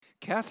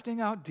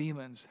Casting out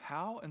demons,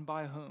 how and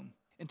by whom?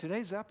 In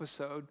today's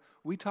episode,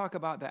 we talk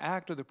about the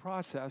act or the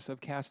process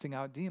of casting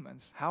out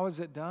demons. How is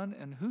it done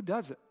and who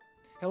does it?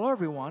 Hello,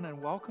 everyone,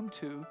 and welcome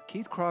to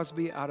Keith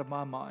Crosby Out of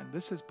My Mind.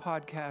 This is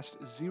podcast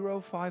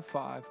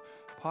 055,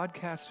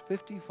 podcast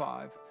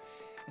 55.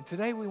 And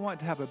today we want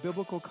to have a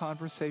biblical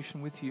conversation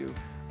with you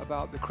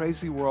about the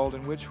crazy world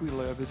in which we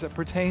live as it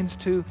pertains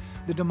to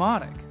the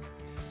demonic.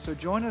 So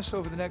join us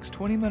over the next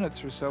 20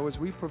 minutes or so as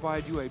we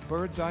provide you a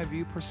bird's eye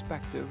view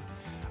perspective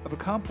of a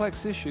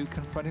complex issue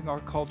confronting our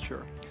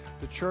culture,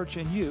 the church,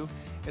 and you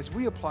as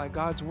we apply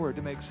God's Word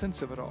to make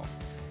sense of it all.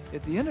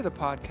 At the end of the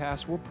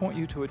podcast, we'll point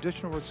you to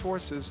additional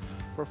resources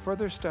for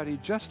further study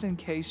just in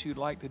case you'd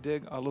like to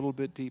dig a little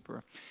bit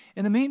deeper.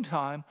 In the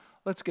meantime,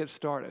 let's get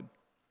started.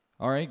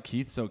 All right,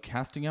 Keith, so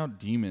casting out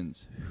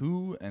demons,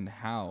 who and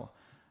how?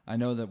 I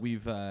know that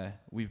we've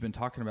been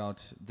talking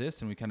about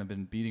this and we've kind of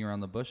been beating around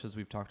the bush as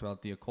we've talked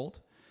about the occult.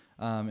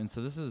 And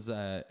so this is,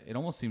 it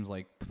almost seems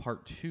like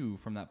part 2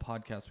 from that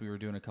podcast we were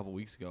doing a couple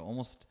weeks ago,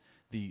 almost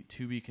the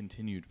to be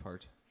continued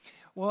part.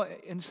 Well,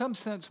 in some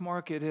sense,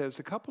 Mark, it is.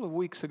 A couple of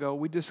weeks ago,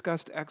 we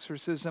discussed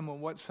exorcism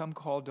and what some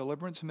call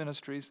deliverance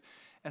ministries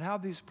and how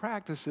these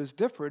practices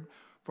differed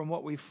from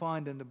what we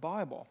find in the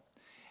Bible.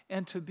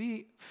 And to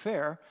be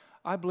fair,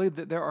 I believe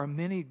that there are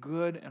many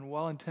good and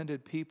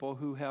well-intended people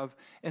who have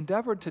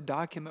endeavored to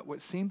document what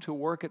seemed to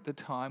work at the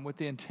time with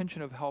the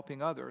intention of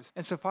helping others.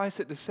 And suffice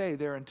it to say,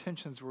 their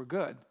intentions were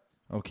good.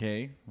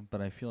 Okay,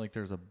 but I feel like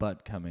there's a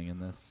but coming in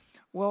this.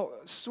 Well,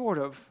 sort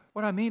of.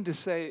 What I mean to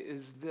say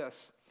is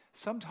this.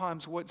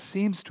 Sometimes what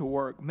seems to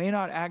work may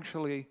not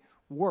actually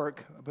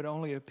work, but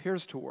only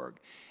appears to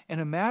work.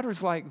 And in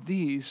matters like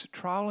these,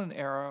 trial and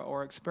error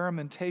or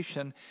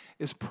experimentation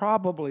is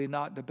probably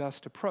not the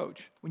best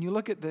approach. When you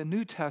look at the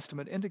New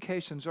Testament,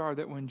 indications are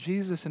that when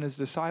Jesus and his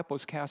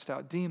disciples cast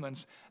out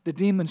demons, the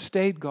demons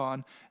stayed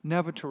gone,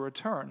 never to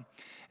return.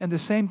 And the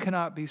same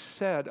cannot be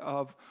said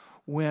of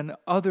when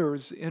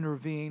others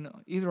intervene,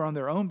 either on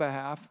their own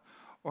behalf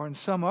or in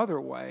some other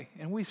way.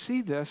 And we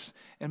see this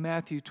in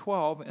Matthew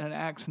 12 and in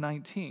Acts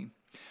 19.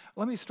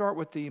 Let me start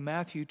with the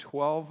Matthew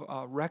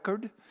 12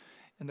 record.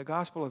 In the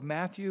Gospel of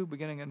Matthew,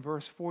 beginning in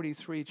verse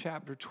 43,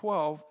 chapter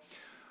 12,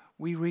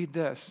 we read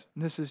this.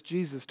 And this is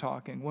Jesus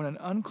talking. When an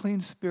unclean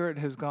spirit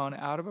has gone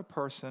out of a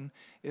person,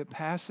 it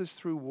passes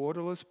through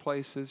waterless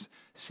places,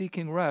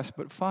 seeking rest,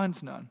 but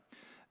finds none.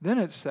 Then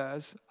it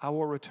says, I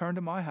will return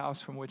to my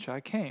house from which I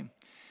came.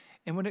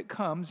 And when it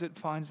comes, it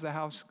finds the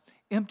house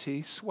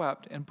empty,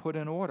 swept, and put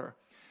in order.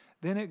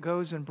 Then it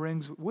goes and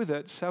brings with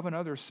it 7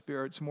 other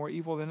spirits more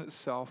evil than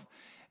itself,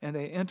 and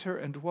they enter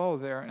and dwell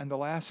there, and the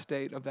last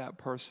state of that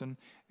person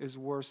is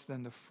worse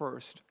than the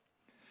first.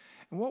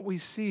 And what we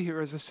see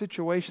here is a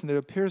situation that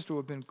appears to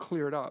have been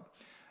cleared up.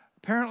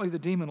 Apparently the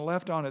demon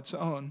left on its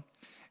own,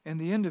 and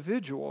the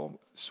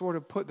individual sort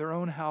of put their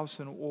own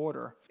house in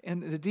order.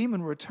 And the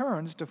demon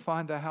returns to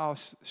find the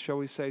house, shall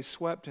we say,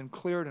 swept and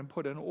cleared and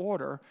put in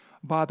order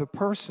by the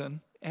person,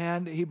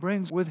 and he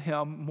brings with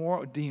him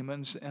more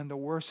demons, and the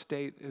worst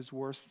state is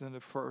worse than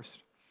the first.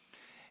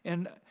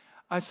 And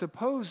I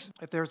suppose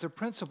if there's a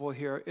principle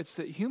here, it's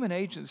that human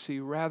agency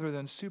rather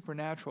than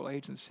supernatural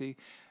agency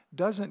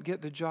doesn't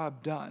get the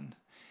job done.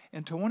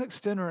 And to one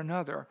extent or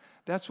another,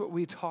 that's what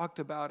we talked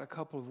about a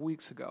couple of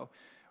weeks ago.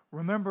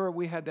 Remember,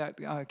 we had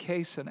that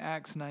case in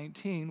Acts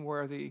 19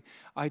 where the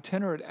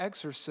itinerant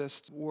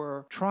exorcists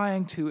were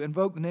trying to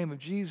invoke the name of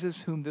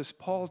Jesus, whom this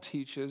Paul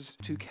teaches,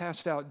 to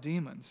cast out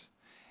demons.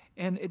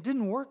 And it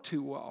didn't work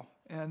too well.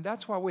 And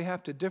that's why we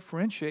have to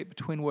differentiate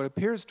between what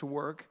appears to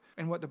work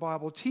and what the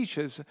Bible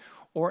teaches,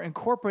 or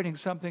incorporating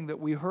something that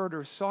we heard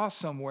or saw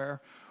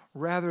somewhere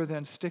rather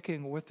than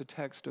sticking with the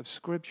text of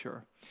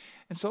Scripture.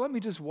 And so let me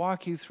just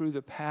walk you through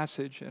the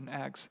passage in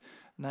Acts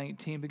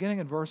 19, beginning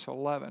in verse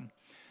 11.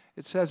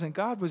 It says, and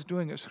God was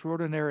doing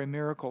extraordinary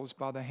miracles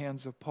by the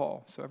hands of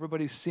Paul. So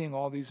everybody's seeing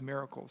all these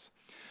miracles.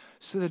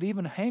 So that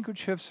even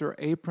handkerchiefs or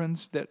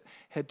aprons that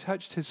had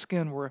touched his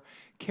skin were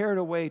carried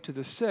away to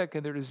the sick,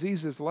 and their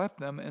diseases left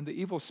them, and the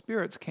evil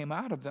spirits came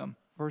out of them.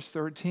 Verse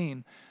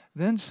 13,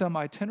 then some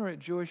itinerant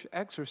Jewish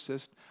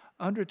exorcist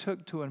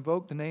undertook to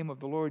invoke the name of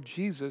the Lord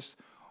Jesus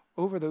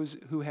over those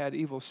who had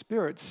evil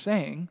spirits,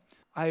 saying,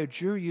 I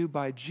adjure you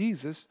by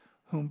Jesus,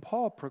 whom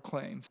Paul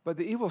proclaims. But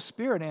the evil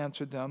spirit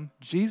answered them,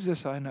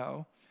 Jesus I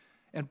know,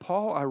 and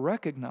Paul I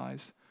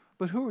recognize,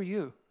 but who are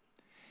you?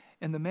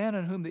 And the man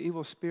in whom the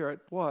evil spirit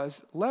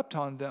was leapt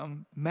on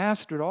them,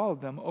 mastered all of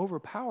them,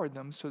 overpowered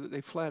them, so that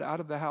they fled out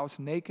of the house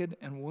naked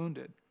and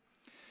wounded.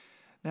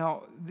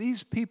 Now,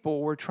 these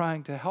people were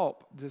trying to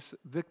help this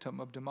victim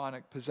of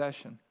demonic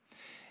possession.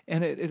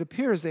 And it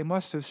appears they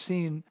must have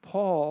seen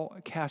Paul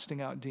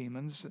casting out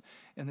demons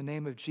in the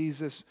name of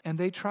Jesus, and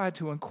they tried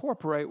to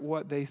incorporate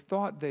what they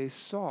thought they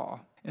saw.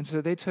 And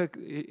so they took,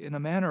 in a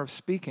manner of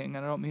speaking,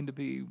 and I don't mean to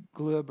be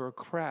glib or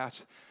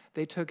crass,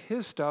 they took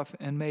his stuff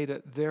and made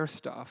it their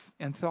stuff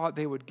and thought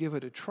they would give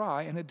it a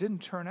try, and it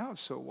didn't turn out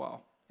so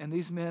well. And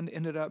these men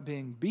ended up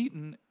being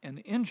beaten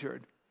and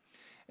injured.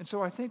 And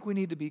so I think we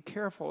need to be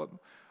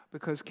careful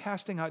because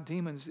casting out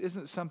demons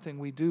isn't something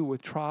we do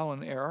with trial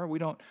and error. We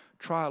don't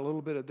try a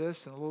little bit of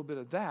this and a little bit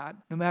of that,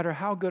 no matter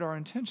how good our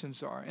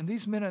intentions are. And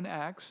these men in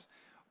Acts,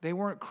 they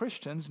weren't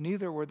Christians,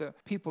 neither were the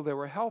people they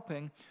were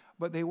helping,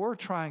 but they were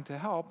trying to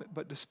help.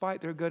 But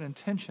despite their good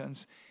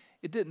intentions,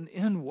 it didn't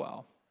end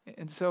well.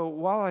 And so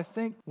while I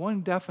think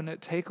one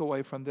definite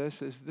takeaway from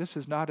this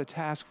is not a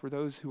task for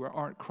those who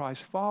aren't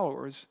Christ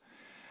followers,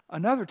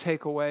 another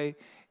takeaway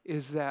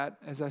is that,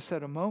 as I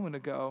said a moment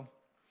ago,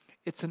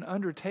 it's an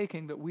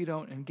undertaking that we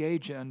don't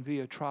engage in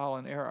via trial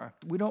and error.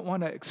 We don't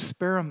want to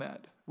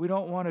experiment. We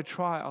don't want to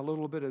try a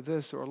little bit of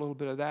this or a little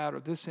bit of that or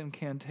this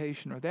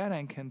incantation or that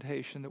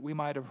incantation that we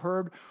might have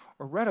heard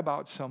or read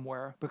about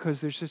somewhere,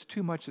 because there's just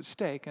too much at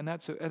stake. And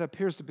it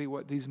appears to be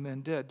what these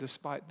men did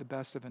despite the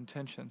best of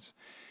intentions.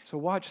 So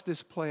watch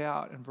this play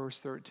out in verse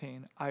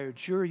 13. I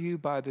adjure you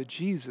by the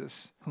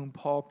Jesus whom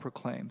Paul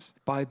proclaims.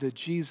 By the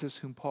Jesus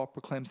whom Paul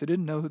proclaims. They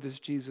didn't know who this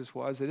Jesus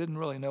was. They didn't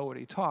really know what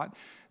he taught.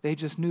 They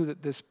just knew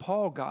that this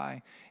Paul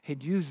guy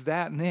had used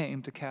that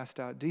name to cast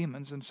out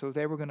demons, and so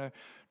they were going to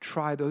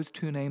try those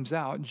two names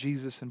out,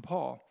 Jesus and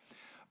Paul.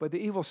 But the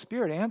evil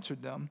spirit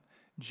answered them,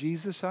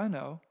 Jesus I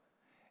know,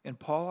 and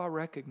Paul I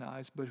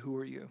recognize, but who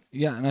are you?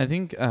 Yeah, and I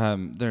think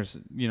there's,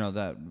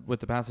 that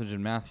with the passage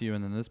in Matthew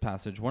and then this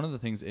passage, one of the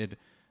things it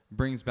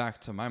brings back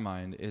to my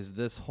mind is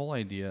this whole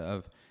idea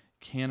of,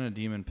 can a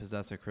demon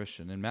possess a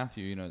Christian? In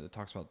Matthew, it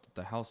talks about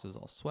the house is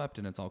all swept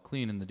and it's all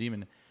clean, and the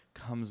demon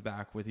comes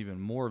back with even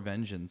more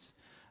vengeance.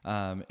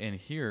 And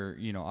here,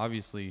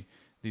 obviously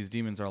these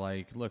demons are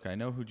like, look, I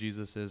know who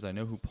Jesus is, I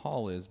know who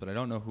Paul is, but I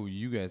don't know who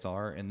you guys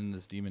are. And then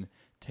this demon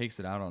takes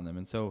it out on them.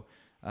 And so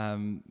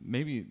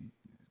maybe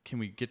can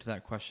we get to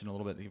that question a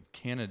little bit?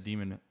 Can a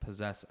demon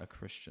possess a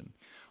Christian?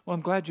 Well,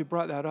 I'm glad you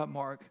brought that up,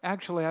 Mark.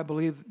 Actually, I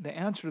believe the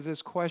answer to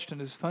this question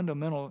is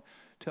fundamental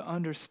to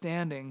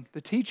understanding the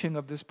teaching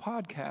of this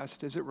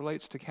podcast as it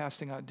relates to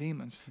casting out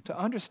demons. To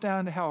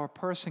understand how a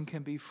person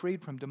can be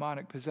freed from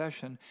demonic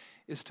possession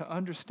is to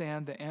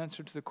understand the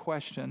answer to the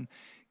question,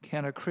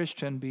 can a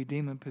Christian be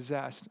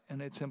demon-possessed,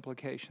 and its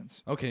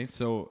implications. Okay,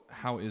 so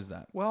how is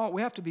that? Well,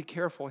 we have to be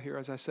careful here,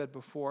 as I said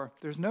before.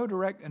 There's no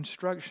direct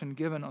instruction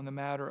given on the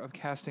matter of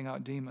casting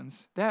out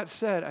demons. That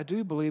said, I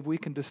do believe we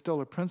can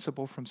distill a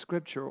principle from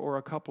Scripture or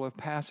a couple of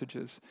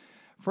passages.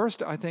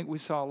 First, I think we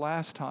saw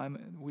last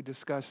time we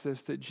discussed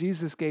this, that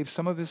Jesus gave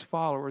some of his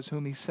followers,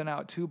 whom he sent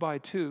out 2 by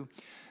 2,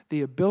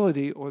 the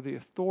ability or the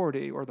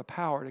authority or the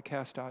power to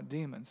cast out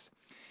demons.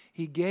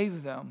 He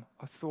gave them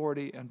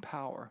authority and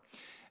power.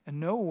 And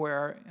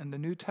nowhere in the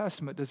New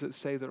Testament does it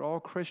say that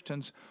all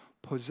Christians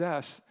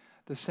possess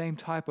the same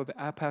type of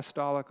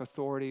apostolic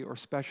authority or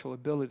special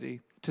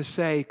ability to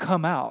say,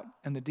 come out,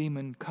 and the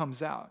demon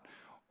comes out.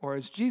 Or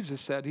as Jesus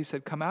said, he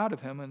said, come out of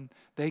him, and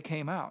they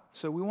came out.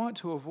 So we want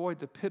to avoid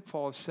the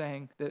pitfall of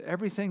saying that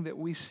everything that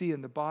we see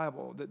in the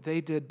Bible that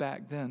they did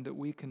back then that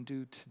we can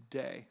do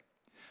today.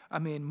 I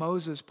mean,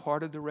 Moses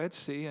parted the Red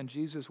Sea and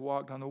Jesus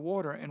walked on the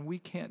water, and we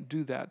can't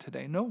do that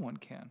today. No one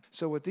can.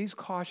 So with these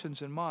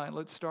cautions in mind,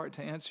 let's start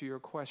to answer your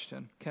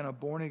question. Can a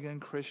born-again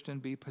Christian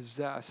be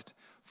possessed,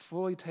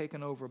 fully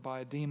taken over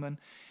by a demon?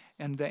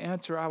 And the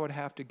answer I would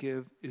have to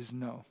give is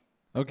no.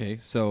 Okay,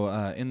 so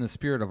in the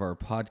spirit of our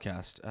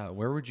podcast,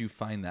 where would you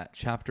find that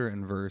chapter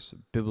and verse,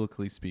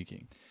 biblically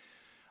speaking?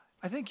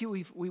 I think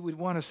we would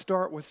want to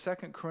start with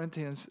 2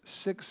 Corinthians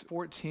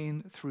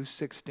 6:14 through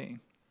 16.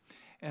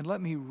 And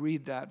let me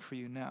read that for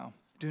you now.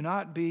 Do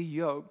not be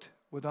yoked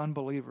with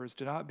unbelievers.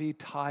 Do not be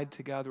tied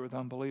together with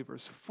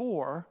unbelievers.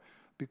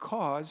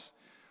 Because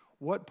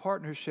what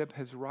partnership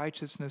has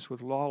righteousness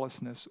with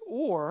lawlessness?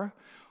 Or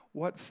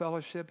what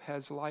fellowship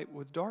has light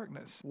with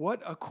darkness?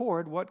 What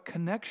accord, what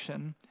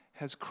connection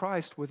has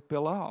Christ with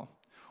Belial?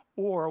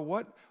 Or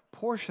what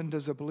portion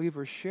does a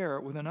believer share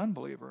with an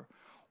unbeliever?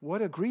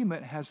 What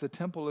agreement has the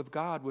temple of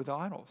God with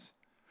idols?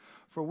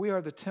 For we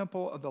are the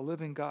temple of the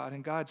living God.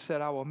 And God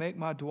said, I will make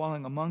my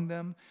dwelling among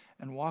them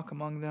and walk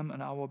among them,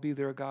 and I will be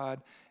their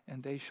God,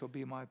 and they shall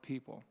be my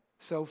people.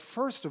 So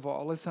first of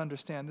all, let's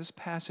understand this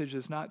passage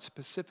is not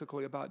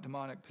specifically about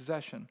demonic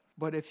possession.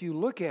 But if you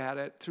look at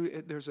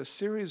it, there's a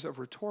series of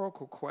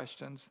rhetorical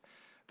questions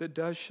that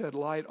does shed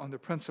light on the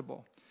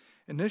principle.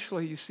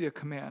 Initially, you see a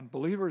command.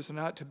 Believers are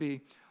not to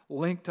be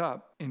linked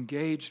up,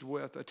 engaged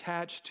with,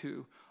 attached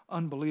to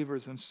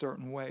unbelievers in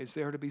certain ways.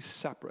 They are to be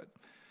separate.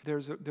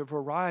 There's the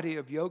variety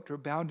of yoked or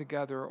bound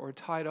together or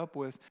tied up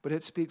with, but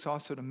it speaks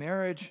also to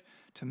marriage,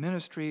 to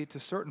ministry, to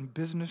certain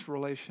business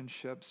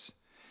relationships.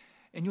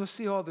 And you'll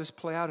see all this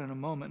play out in a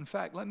moment. In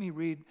fact, let me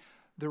read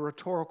the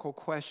rhetorical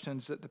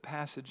questions that the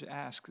passage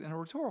asks. And a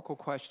rhetorical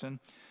question,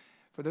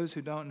 for those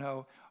who don't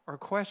know, are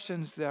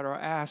questions that are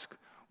asked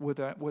with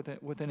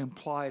an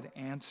implied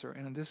answer.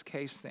 And in this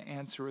case, the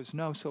answer is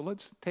no. So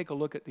let's take a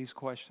look at these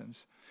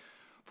questions.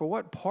 For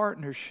what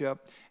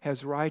partnership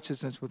has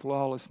righteousness with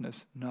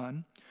lawlessness?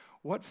 None.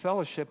 What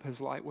fellowship has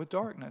light with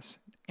darkness?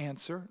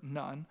 Answer,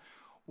 none.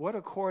 What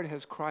accord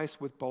has Christ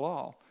with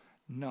Belial?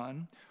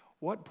 None.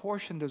 What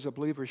portion does a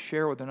believer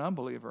share with an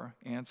unbeliever?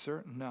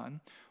 Answer,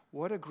 none.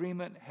 What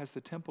agreement has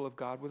the temple of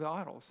God with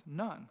idols?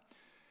 None.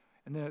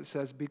 And then it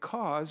says,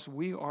 because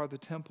we are the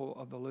temple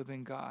of the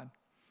living God.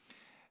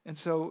 And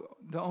so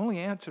the only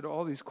answer to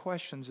all these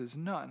questions is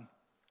none.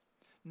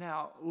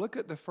 Now, look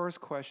at the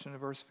first question in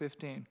verse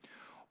 15.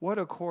 What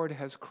accord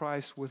has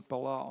Christ with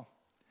Belial?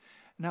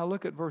 Now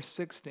look at verse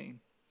 16.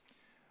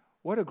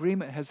 What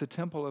agreement has the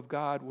temple of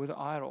God with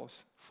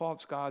idols,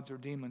 false gods or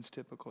demons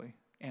typically?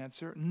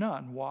 Answer,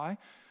 none. Why?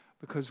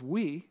 Because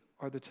we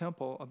are the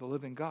temple of the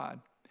living God.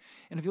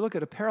 And if you look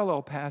at a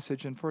parallel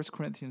passage in 1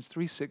 Corinthians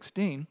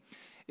 3:16,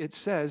 it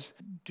says,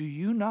 do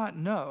you not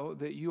know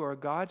that you are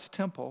God's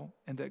temple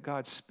and that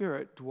God's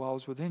Spirit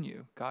dwells within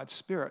you? God's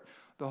Spirit,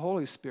 the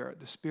Holy Spirit,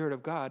 the Spirit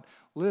of God,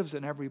 lives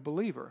in every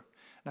believer.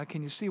 Now,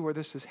 can you see where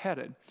this is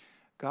headed?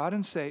 God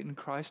and Satan,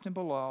 Christ and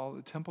Belial,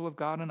 the temple of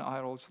God and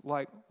idols,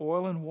 like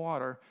oil and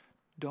water,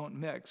 don't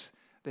mix.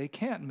 They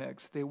can't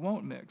mix. They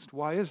won't mix.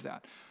 Why is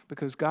that?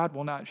 Because God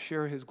will not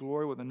share his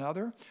glory with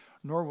another,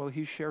 nor will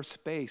he share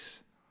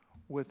space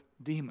with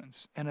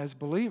demons. And as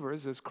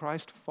believers, as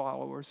Christ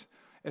followers,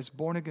 as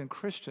born-again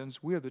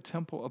Christians, we are the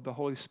temple of the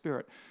Holy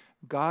Spirit.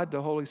 God,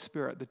 the Holy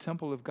Spirit, the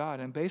temple of God.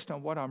 And based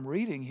on what I'm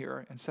reading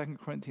here in 2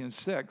 Corinthians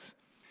 6,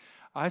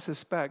 I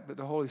suspect that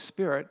the Holy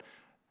Spirit,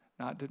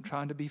 not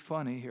trying to be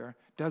funny here,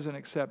 doesn't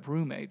accept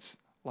roommates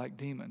like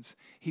demons.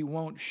 He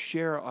won't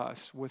share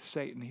us with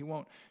Satan. He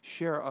won't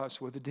share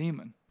us with a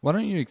demon. Why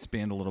don't you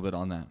expand a little bit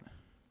on that?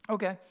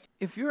 Okay.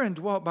 If you're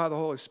indwelt by the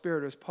Holy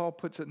Spirit, as Paul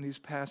puts it in these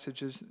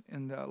passages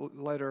in the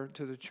letter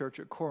to the church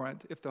at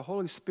Corinth, if the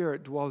Holy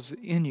Spirit dwells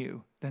in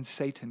you, then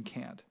Satan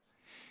can't.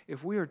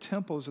 If we are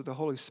temples of the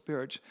Holy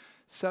Spirit,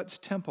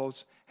 such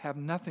temples have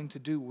nothing to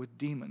do with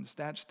demons.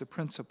 That's the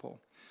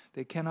principle.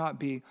 They cannot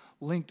be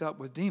linked up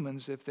with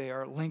demons if they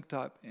are linked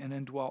up and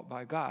indwelt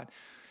by God.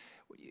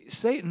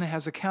 Satan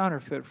has a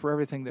counterfeit for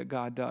everything that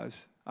God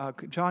does.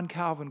 John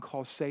Calvin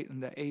calls Satan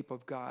the ape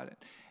of God.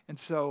 And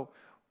so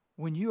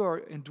when you are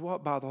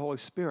indwelt by the Holy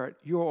Spirit,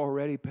 you're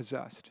already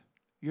possessed.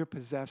 You're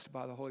possessed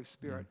by the Holy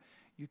Spirit.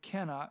 You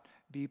cannot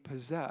be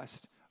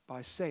possessed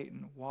by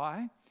Satan.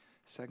 Why?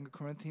 2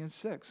 Corinthians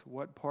 6.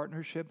 What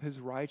partnership has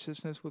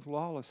righteousness with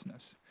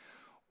lawlessness?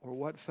 Or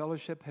what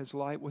fellowship has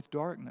light with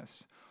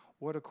darkness?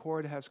 What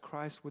accord has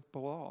Christ with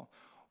Belial?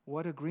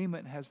 What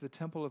agreement has the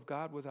temple of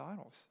God with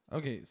idols?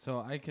 Okay, so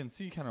I can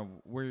see kind of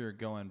where you're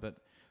going, but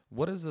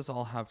what does this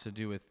all have to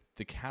do with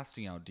the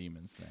casting out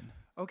demons then?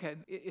 Okay,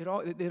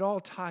 it all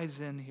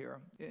ties in here.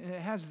 And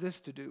it has this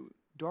to do.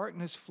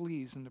 Darkness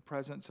flees in the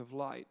presence of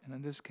light, and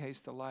in this case,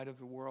 the light of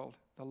the world,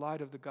 the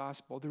light of the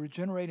gospel, the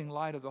regenerating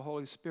light of the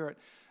Holy Spirit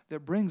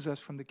that brings us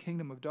from the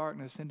kingdom of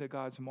darkness into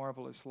God's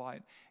marvelous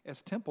light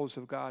as temples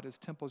of God, as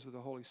temples of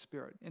the Holy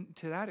Spirit. And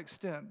to that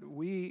extent,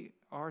 we,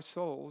 our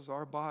souls,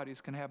 our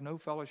bodies, can have no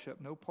fellowship,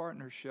 no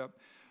partnership,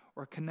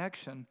 or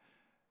connection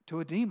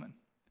to a demon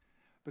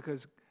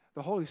because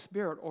the Holy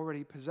Spirit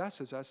already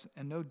possesses us,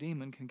 and no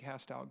demon can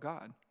cast out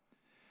God.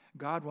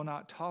 God will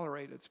not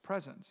tolerate its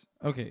presence.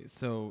 Okay,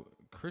 so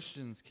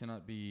Christians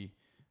cannot be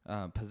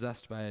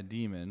possessed by a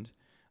demon,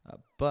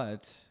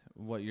 but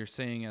what you're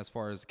saying as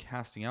far as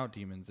casting out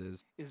demons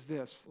is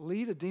this.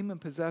 Lead a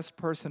demon-possessed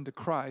person to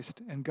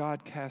Christ, and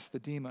God casts the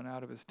demon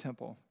out of his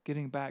temple,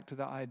 getting back to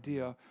the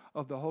idea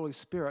of the Holy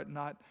Spirit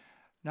not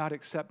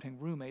accepting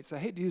roommates. I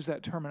hate to use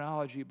that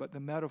terminology, but the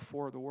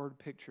metaphor, the word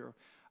picture,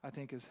 I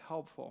think is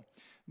helpful.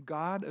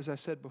 God, as I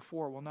said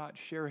before, will not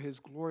share his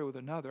glory with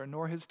another,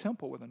 nor his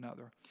temple with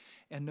another,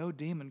 and no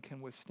demon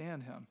can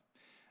withstand him.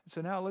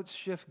 So now let's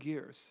shift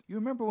gears. You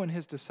remember when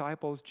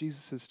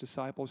Jesus'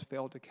 disciples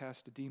failed to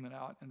cast a demon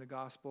out in the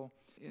gospel?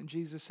 And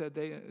Jesus said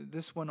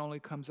this one only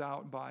comes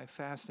out by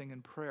fasting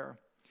and prayer.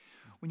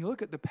 When you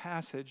look at the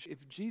passage,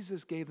 if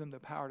Jesus gave them the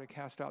power to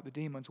cast out the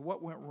demons,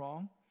 what went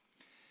wrong?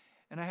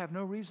 And I have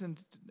no reason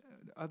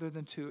other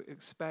than to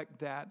expect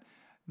that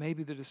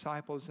maybe the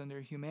disciples in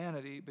their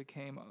humanity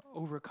became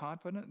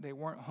overconfident. They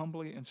weren't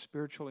humbly and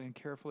spiritually and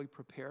carefully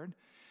prepared.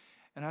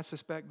 And I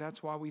suspect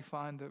that's why we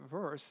find the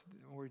verse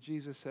where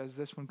Jesus says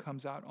this one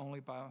comes out only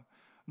by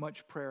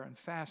much prayer and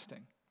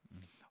fasting.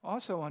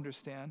 Also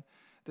understand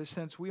that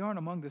since we aren't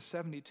among the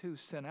 72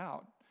 sent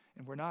out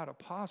and we're not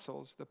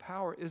apostles, the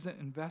power isn't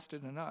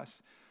invested in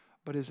us,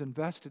 but is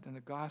invested in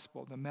the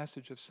gospel, the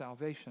message of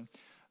salvation.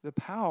 The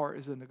power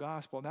is in the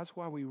gospel. That's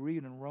why we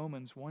read in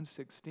Romans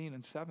 1:16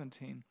 and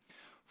 17,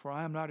 "For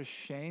I am not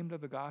ashamed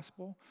of the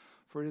gospel,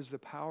 for it is the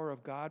power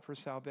of God for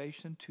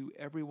salvation to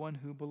everyone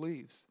who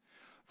believes.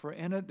 For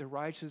in it the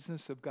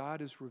righteousness of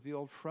God is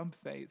revealed from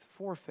faith,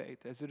 for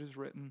faith, as it is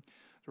written,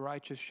 the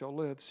righteous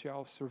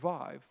shall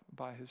survive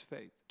by his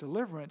faith."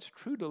 Deliverance,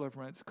 true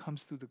deliverance,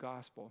 comes through the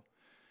gospel.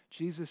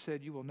 Jesus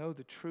said, "You will know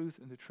the truth,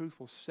 and the truth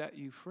will set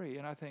you free."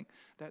 And I think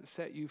that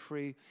set you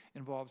free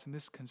involves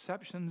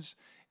misconceptions,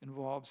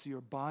 involves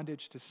your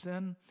bondage to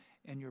sin,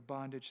 and your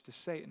bondage to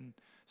Satan.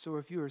 So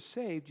if you are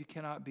saved, you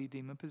cannot be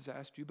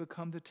demon-possessed. You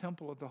become the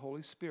temple of the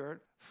Holy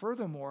Spirit.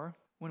 Furthermore,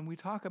 when we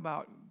talk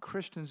about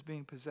Christians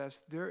being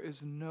possessed, there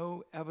is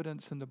no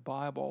evidence in the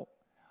Bible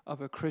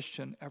of a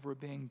Christian ever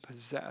being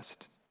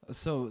possessed.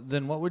 So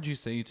then what would you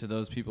say to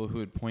those people who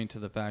would point to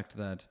the fact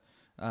that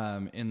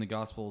in the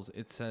Gospels,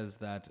 it says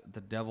that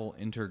the devil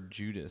entered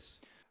Judas.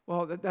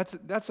 Well,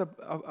 that's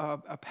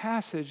a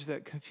passage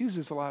that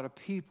confuses a lot of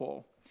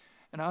people.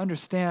 And I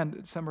understand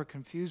that some are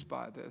confused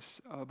by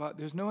this, but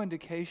there's no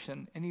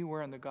indication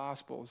anywhere in the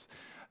Gospels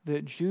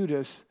that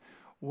Judas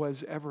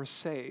was ever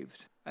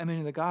saved. I mean,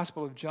 in the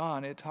Gospel of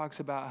John, it talks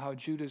about how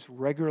Judas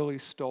regularly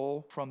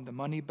stole from the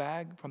money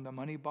bag, from the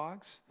money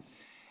box.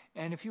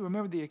 And if you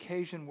remember the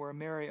occasion where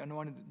Mary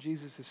anointed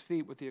Jesus'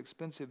 feet with the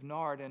expensive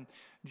nard, and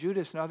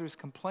Judas and others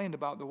complained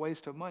about the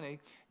waste of money,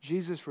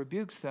 Jesus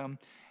rebukes them,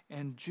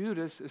 and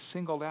Judas is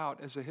singled out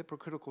as a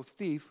hypocritical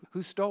thief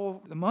who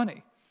stole the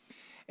money.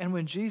 And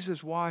when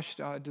Jesus washed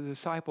the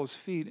disciples'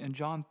 feet in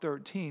John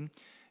 13,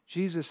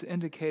 Jesus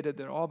indicated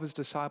that all of his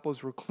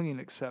disciples were clean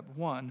except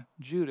one,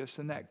 Judas.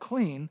 And that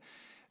clean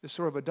is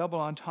sort of a double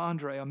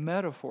entendre, a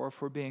metaphor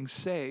for being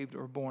saved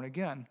or born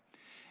again.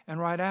 And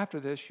right after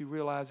this, you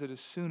realize that as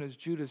soon as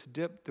Judas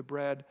dipped the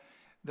bread,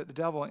 that the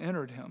devil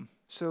entered him.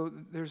 So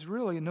there's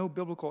really no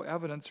biblical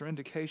evidence or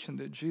indication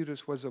that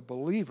Judas was a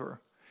believer.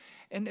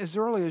 And as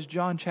early as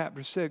John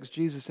chapter 6,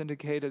 Jesus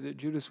indicated that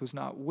Judas was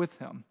not with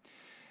him.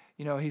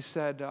 You know, he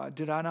said,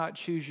 did I not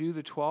choose you,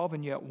 the 12,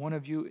 and yet one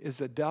of you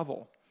is a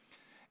devil?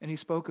 And he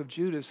spoke of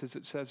Judas, as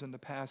it says in the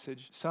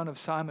passage, son of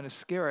Simon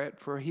Iscariot,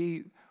 for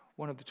he,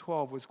 one of the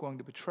 12, was going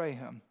to betray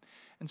him.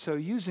 And so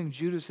using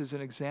Judas as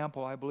an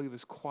example, I believe,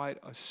 is quite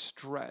a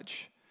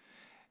stretch.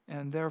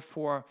 And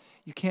therefore,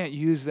 you can't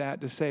use that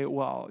to say,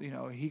 well, you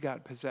know, he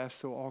got possessed,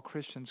 so all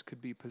Christians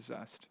could be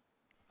possessed.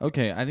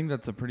 Okay, I think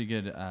that's a pretty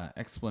good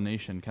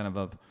explanation kind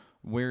of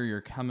where you're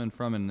coming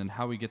from and then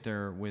how we get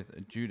there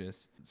with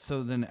Judas.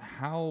 So then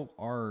how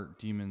are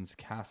demons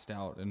cast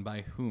out and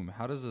by whom?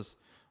 How does this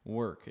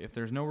work? If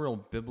there's no real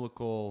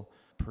biblical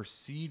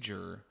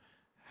procedure,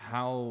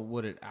 how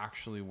would it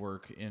actually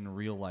work in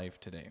real life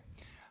today?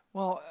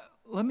 Well,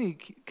 let me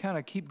kind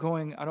of keep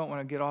going. I don't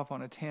want to get off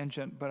on a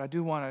tangent, but I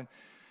want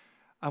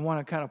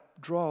to kind of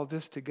draw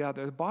this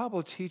together. The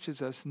Bible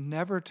teaches us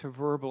never to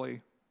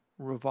verbally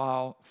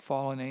revile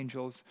fallen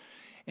angels.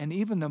 And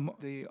even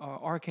the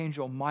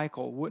archangel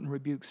Michael wouldn't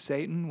rebuke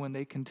Satan when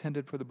they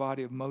contended for the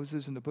body of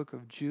Moses in the book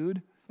of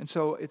Jude. And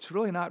so it's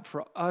really not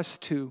for us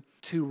to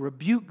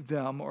rebuke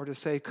them or to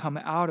say, come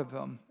out of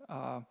them.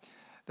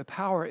 The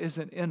power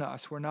isn't in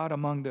us. We're not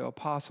among the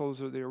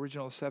apostles or the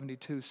original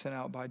 72 sent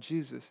out by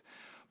Jesus.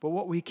 But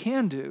what we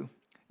can do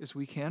is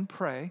we can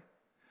pray,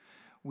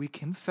 we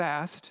can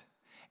fast,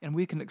 and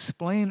we can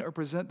explain or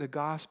present the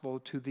gospel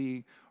to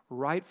the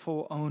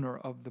rightful owner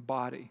of the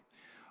body.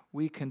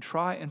 We can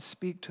try and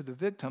speak to the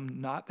victim,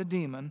 not the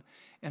demon,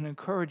 and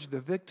encourage the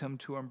victim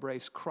to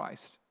embrace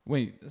Christ.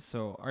 Wait,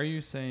 so are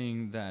you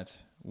saying that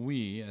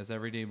we, as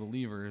everyday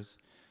believers,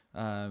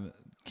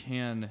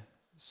 can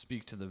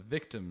speak to the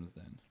victims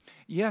then?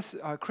 Yes,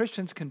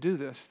 Christians can do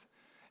this.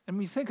 And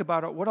when you think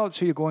about it, what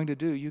else are you going to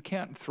do? You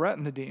can't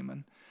threaten the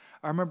demon.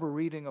 I remember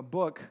reading a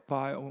book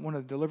by one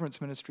of the deliverance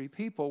ministry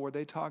people where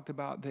they talked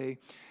about they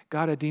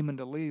got a demon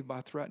to leave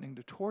by threatening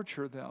to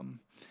torture them.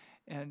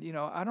 And, you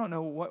know, I don't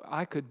know what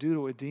I could do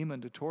to a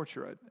demon to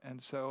torture it.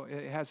 And so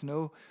it has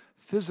no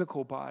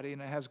physical body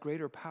and it has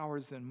greater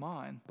powers than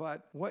mine.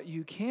 But what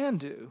you can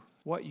do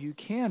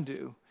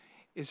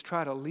is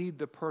try to lead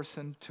the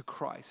person to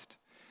Christ.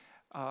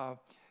 And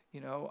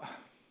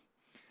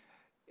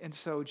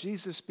so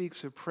Jesus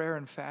speaks of prayer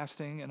and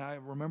fasting, and I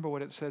remember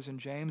what it says in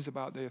James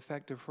about the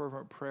effective,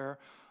 fervent prayer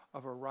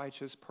of a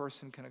righteous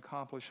person can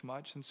accomplish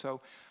much. And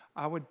so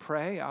I would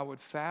pray, I would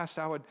fast,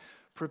 I would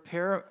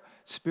prepare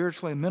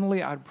spiritually and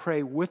mentally. I'd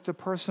pray with the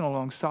person,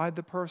 alongside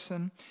the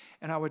person,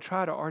 and I would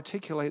try to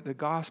articulate the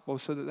gospel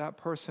so that that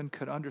person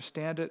could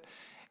understand it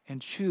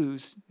and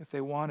choose, if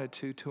they wanted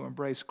to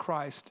embrace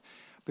Christ,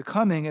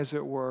 becoming, as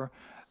it were,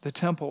 the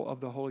temple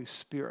of the Holy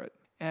Spirit.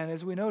 And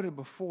as we noted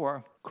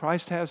before,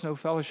 Christ has no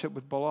fellowship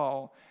with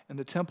Belial, and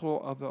the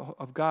temple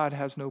of God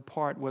has no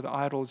part with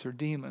idols or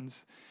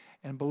demons.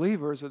 And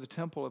believers are the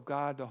temple of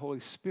God, the Holy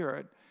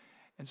Spirit.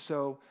 And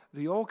so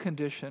the old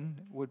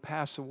condition would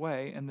pass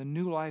away, and the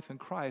new life in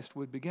Christ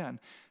would begin.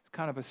 It's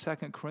kind of a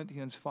 2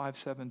 Corinthians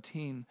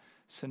 5:17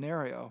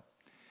 scenario.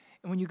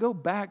 And when you go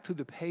back through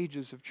the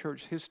pages of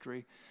church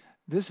history,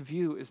 this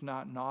view is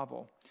not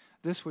novel.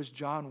 This was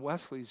John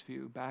Wesley's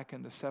view back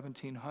in the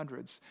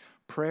 1700s.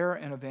 Prayer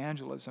and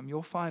evangelism.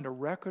 You'll find a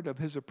record of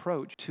his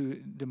approach to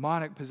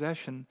demonic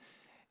possession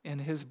in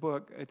his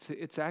book.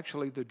 It's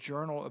actually the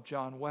Journal of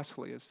John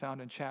Wesley. It's found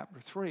in chapter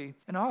 3.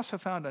 And I also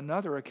found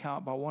another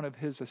account by one of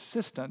his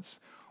assistants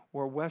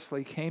where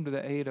Wesley came to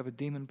the aid of a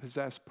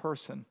demon-possessed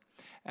person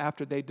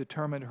after they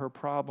determined her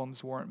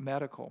problems weren't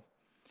medical.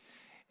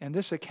 And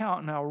this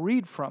account, and I'll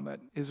read from it,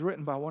 is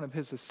written by one of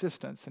his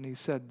assistants, and he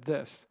said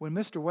this: when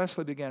Mr.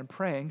 Wesley began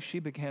praying, she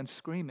began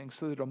screaming,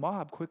 so that a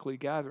mob quickly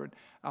gathered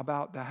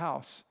about the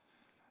house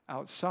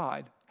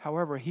outside.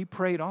 However, he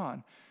prayed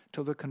on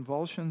till the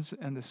convulsions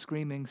and the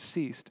screaming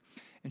ceased,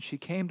 and she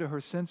came to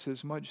her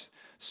senses much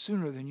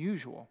sooner than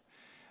usual.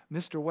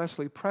 Mr.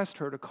 Wesley pressed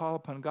her to call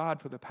upon God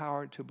for the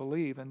power to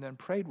believe, and then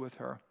prayed with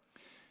her.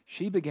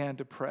 she began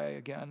to pray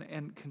again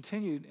and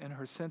continued in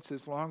her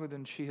senses longer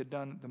than she had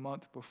done the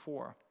month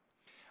before.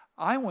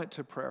 I went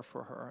to prayer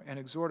for her and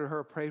exhorted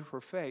her, prayed for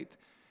faith,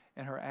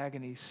 and her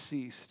agony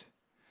ceased.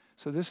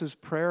 So this is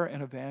prayer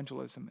and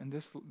evangelism, and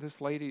this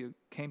lady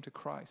came to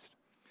Christ.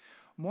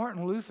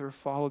 Martin Luther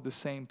followed the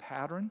same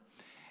pattern,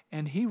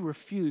 and he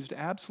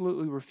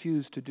absolutely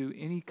refused to do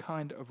any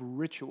kind of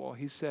ritual.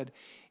 He said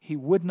he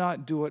would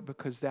not do it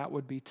because that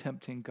would be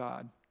tempting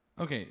God.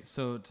 Okay,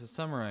 so to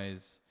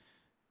summarize,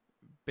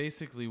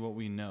 basically what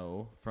we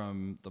know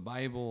from the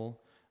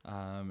Bible,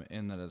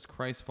 and that as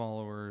Christ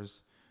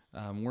followers,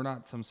 we're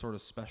not some sort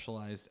of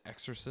specialized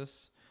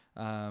exorcists.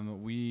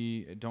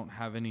 We don't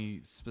have any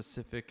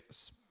specific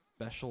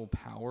special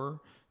power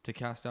to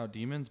cast out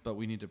demons, but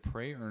we need to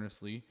pray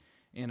earnestly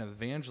and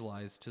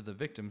evangelize to the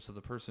victim, so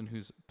the person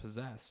who's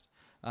possessed,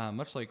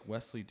 much like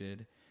Wesley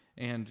did,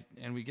 and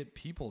we get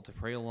people to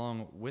pray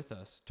along with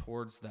us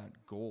towards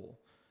that goal.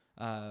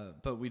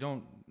 But we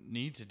don't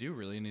need to do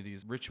really any of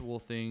these ritual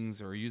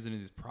things or use any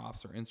of these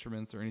props or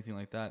instruments or anything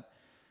like that.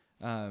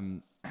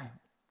 And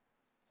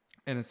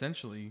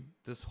essentially,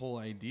 this whole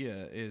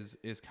idea is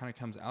kind of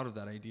comes out of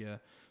that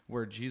idea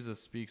where Jesus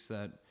speaks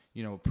that,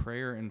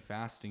 prayer and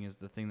fasting is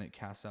the thing that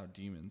casts out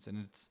demons.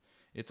 And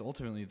it's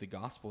ultimately the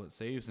gospel that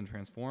saves and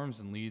transforms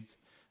and leads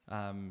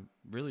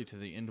really to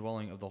the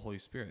indwelling of the Holy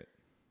Spirit,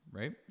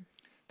 right?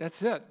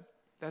 That's it.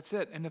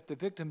 And if the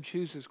victim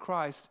chooses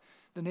Christ,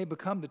 then they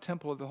become the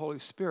temple of the Holy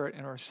Spirit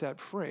and are set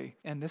free.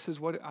 And this is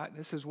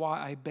why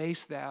I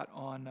base that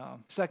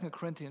on 2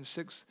 Corinthians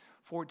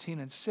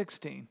 6:14 and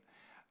 16.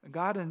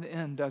 God in the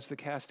end does the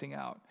casting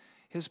out.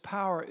 His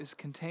power is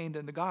contained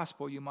in the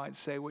gospel, you might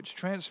say, which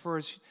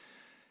transfers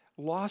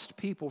lost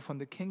people from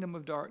the kingdom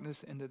of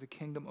darkness into the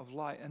kingdom of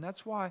light. And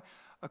that's why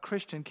a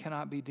Christian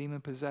cannot be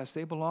demon-possessed.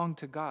 They belong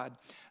to God.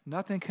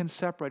 Nothing can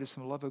separate us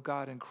from the love of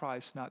God in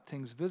Christ, not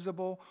things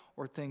visible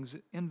or things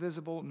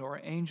invisible,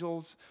 nor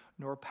angels,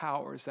 nor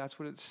powers. That's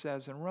what it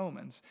says in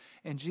Romans.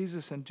 And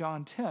Jesus in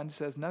John 10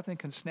 says nothing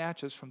can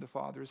snatch us from the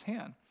Father's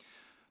hand,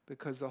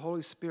 because the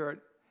Holy Spirit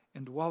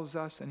indwells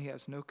us and he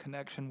has no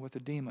connection with a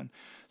demon.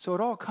 So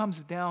it all comes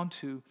down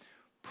to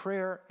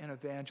prayer and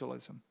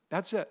evangelism.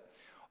 That's it.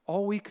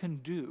 All we can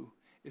do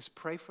is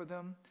pray for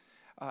them,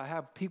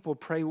 have people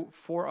pray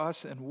for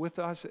us and with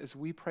us as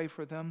we pray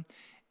for them,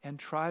 and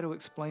try to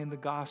explain the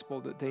gospel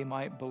that they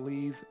might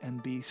believe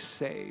and be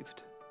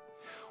saved.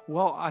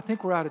 Well, I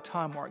think we're out of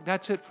time, Mark.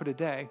 That's it for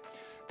today.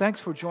 Thanks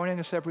for joining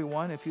us,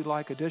 everyone. If you'd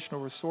like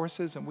additional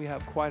resources, and we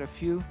have quite a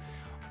few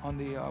on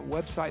the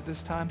website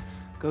this time,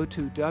 go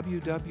to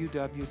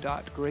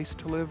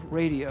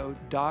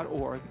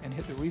www.gracetoliveradio.org and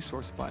hit the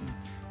resource button.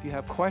 If you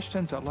have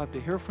questions, I'd love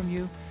to hear from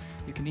you.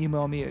 You can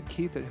email me at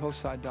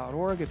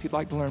keith@hillside.org. If you'd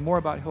like to learn more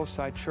about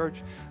Hillside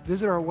Church,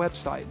 visit our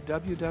website,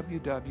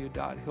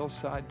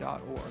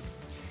 www.hillside.org.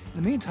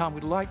 In the meantime,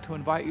 we'd like to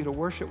invite you to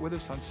worship with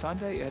us on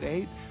Sunday at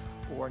 8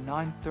 or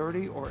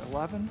 9:30 or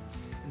 11.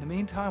 In the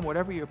meantime,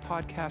 whatever your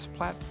podcast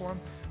platform,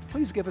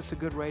 please give us a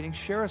good rating,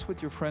 share us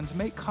with your friends,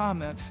 make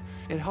comments.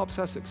 It helps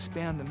us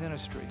expand the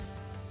ministry.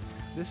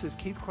 This is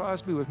Keith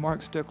Crosby with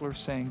Mark Stickler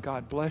saying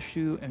God bless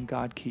you and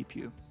God keep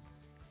you.